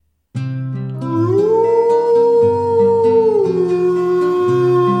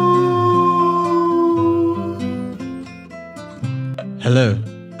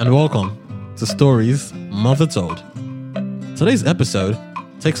to Stories Mother Told. Today's episode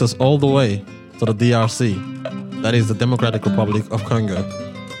takes us all the way to the DRC, that is the Democratic Republic of Congo.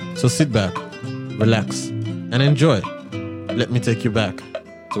 So sit back, relax, and enjoy. Let me take you back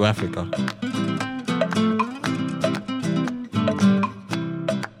to Africa.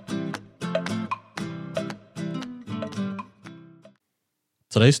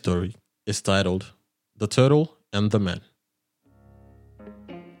 Today's story is titled The Turtle and the Man.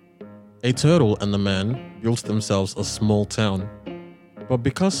 A turtle and the man built themselves a small town, but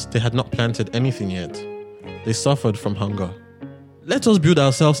because they had not planted anything yet, they suffered from hunger. "Let us build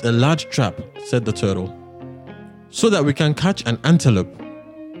ourselves a large trap," said the turtle, "so that we can catch an antelope."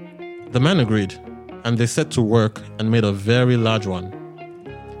 The man agreed, and they set to work and made a very large one.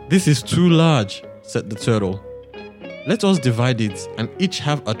 "This is too large," said the turtle. "Let us divide it and each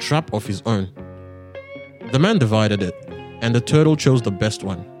have a trap of his own." The man divided it, and the turtle chose the best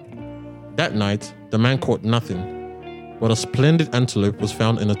one. That night, the man caught nothing, but a splendid antelope was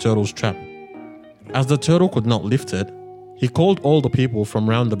found in the turtle's trap. As the turtle could not lift it, he called all the people from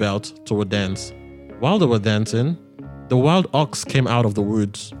round about to a dance. While they were dancing, the wild ox came out of the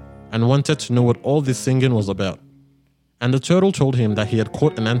woods and wanted to know what all this singing was about. And the turtle told him that he had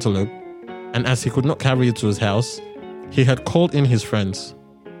caught an antelope, and as he could not carry it to his house, he had called in his friends.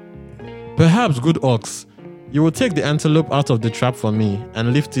 "Perhaps, good ox, you will take the antelope out of the trap for me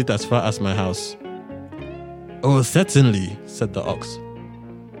and lift it as far as my house." "Oh, certainly," said the ox.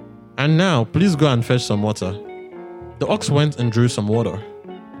 "And now, please go and fetch some water." The ox went and drew some water.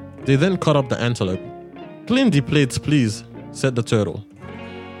 They then cut up the antelope. "Clean the plates, please," said the turtle.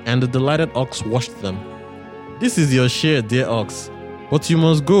 And the delighted ox washed them. "This is your share, dear ox, but you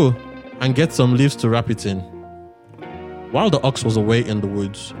must go and get some leaves to wrap it in." While the ox was away in the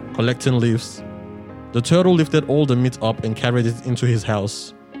woods, collecting leaves, the turtle lifted all the meat up and carried it into his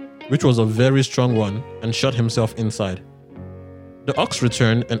house, which was a very strong one, and shut himself inside. The ox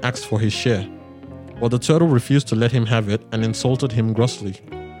returned and asked for his share, but the turtle refused to let him have it and insulted him grossly.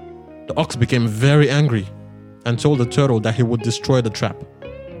 The ox became very angry and told the turtle that he would destroy the trap.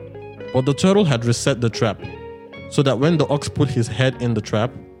 But the turtle had reset the trap, so that when the ox put his head in the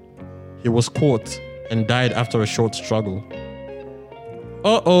trap, he was caught and died after a short struggle.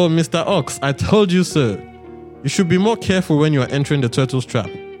 "Uh-oh, Mr. Ox, I told you so. You should be more careful when you are entering the turtle's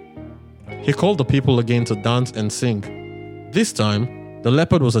trap." He called the people again to dance and sing. This time, the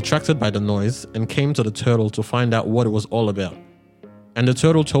leopard was attracted by the noise and came to the turtle to find out what it was all about. And the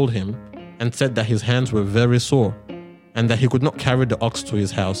turtle told him and said that his hands were very sore and that he could not carry the ox to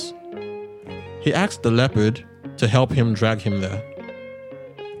his house. He asked the leopard to help him drag him there.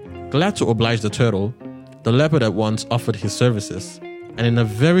 Glad to oblige the turtle, the leopard at once offered his services, and in a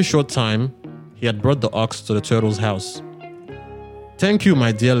very short time, he had brought the ox to the turtle's house. "Thank you,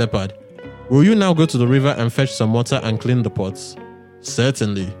 my dear leopard. Will you now go to the river and fetch some water and clean the pots?"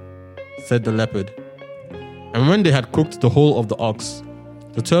 "Certainly," said the leopard. And when they had cooked the whole of the ox,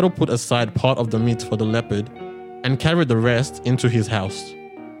 the turtle put aside part of the meat for the leopard and carried the rest into his house.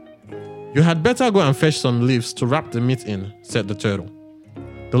 "You had better go and fetch some leaves to wrap the meat in," said the turtle.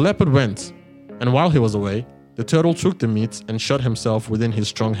 The leopard went, and while he was away, the turtle took the meat and shut himself within his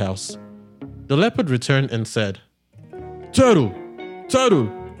strong house. The leopard returned and said, "Turtle, turtle,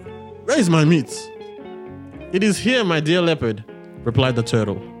 where is my meat?" "It is here, my dear leopard," replied the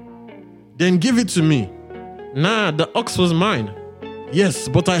turtle. "Then give it to me." "Nah, the ox was mine." "Yes,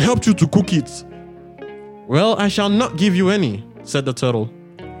 but I helped you to cook it." "Well, I shall not give you any," said the turtle.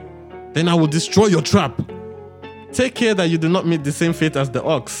 "Then I will destroy your trap." "Take care that you do not meet the same fate as the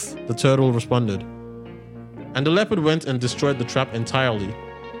ox," the turtle responded. And the leopard went and destroyed the trap entirely,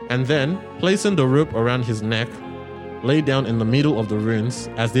 and then, placing the rope around his neck, lay down in the middle of the ruins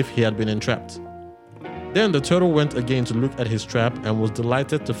as if he had been entrapped. Then the turtle went again to look at his trap and was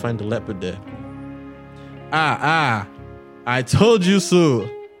delighted to find the leopard there. Ah, I told you so.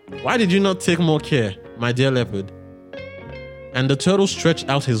 Why did you not take more care, my dear leopard?" And the turtle stretched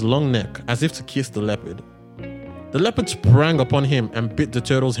out his long neck as if to kiss the leopard. The leopard sprang upon him and bit the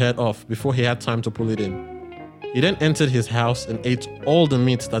turtle's head off before he had time to pull it in. He then entered his house and ate all the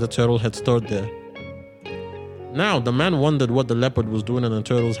meat that the turtle had stored there. Now the man wondered what the leopard was doing in the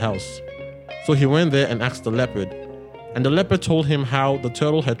turtle's house. So he went there and asked the leopard. And the leopard told him how the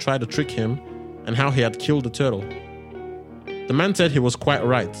turtle had tried to trick him and how he had killed the turtle. The man said he was quite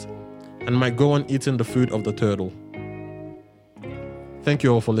right and might go on eating the food of the turtle. Thank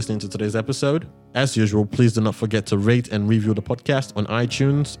you all for listening to today's episode. As usual, please do not forget to rate and review the podcast on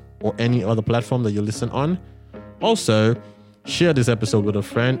iTunes or any other platform that you listen on. Also, share this episode with a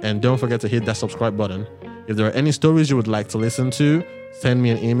friend and don't forget to hit that subscribe button. If there are any stories you would like to listen to, send me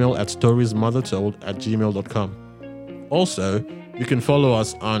an email at storiesmothertold@gmail.com. Also, you can follow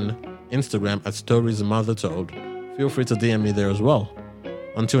us on Instagram at storiesmothertold. Feel free to DM me there as well.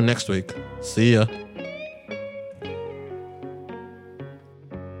 Until next week, see ya.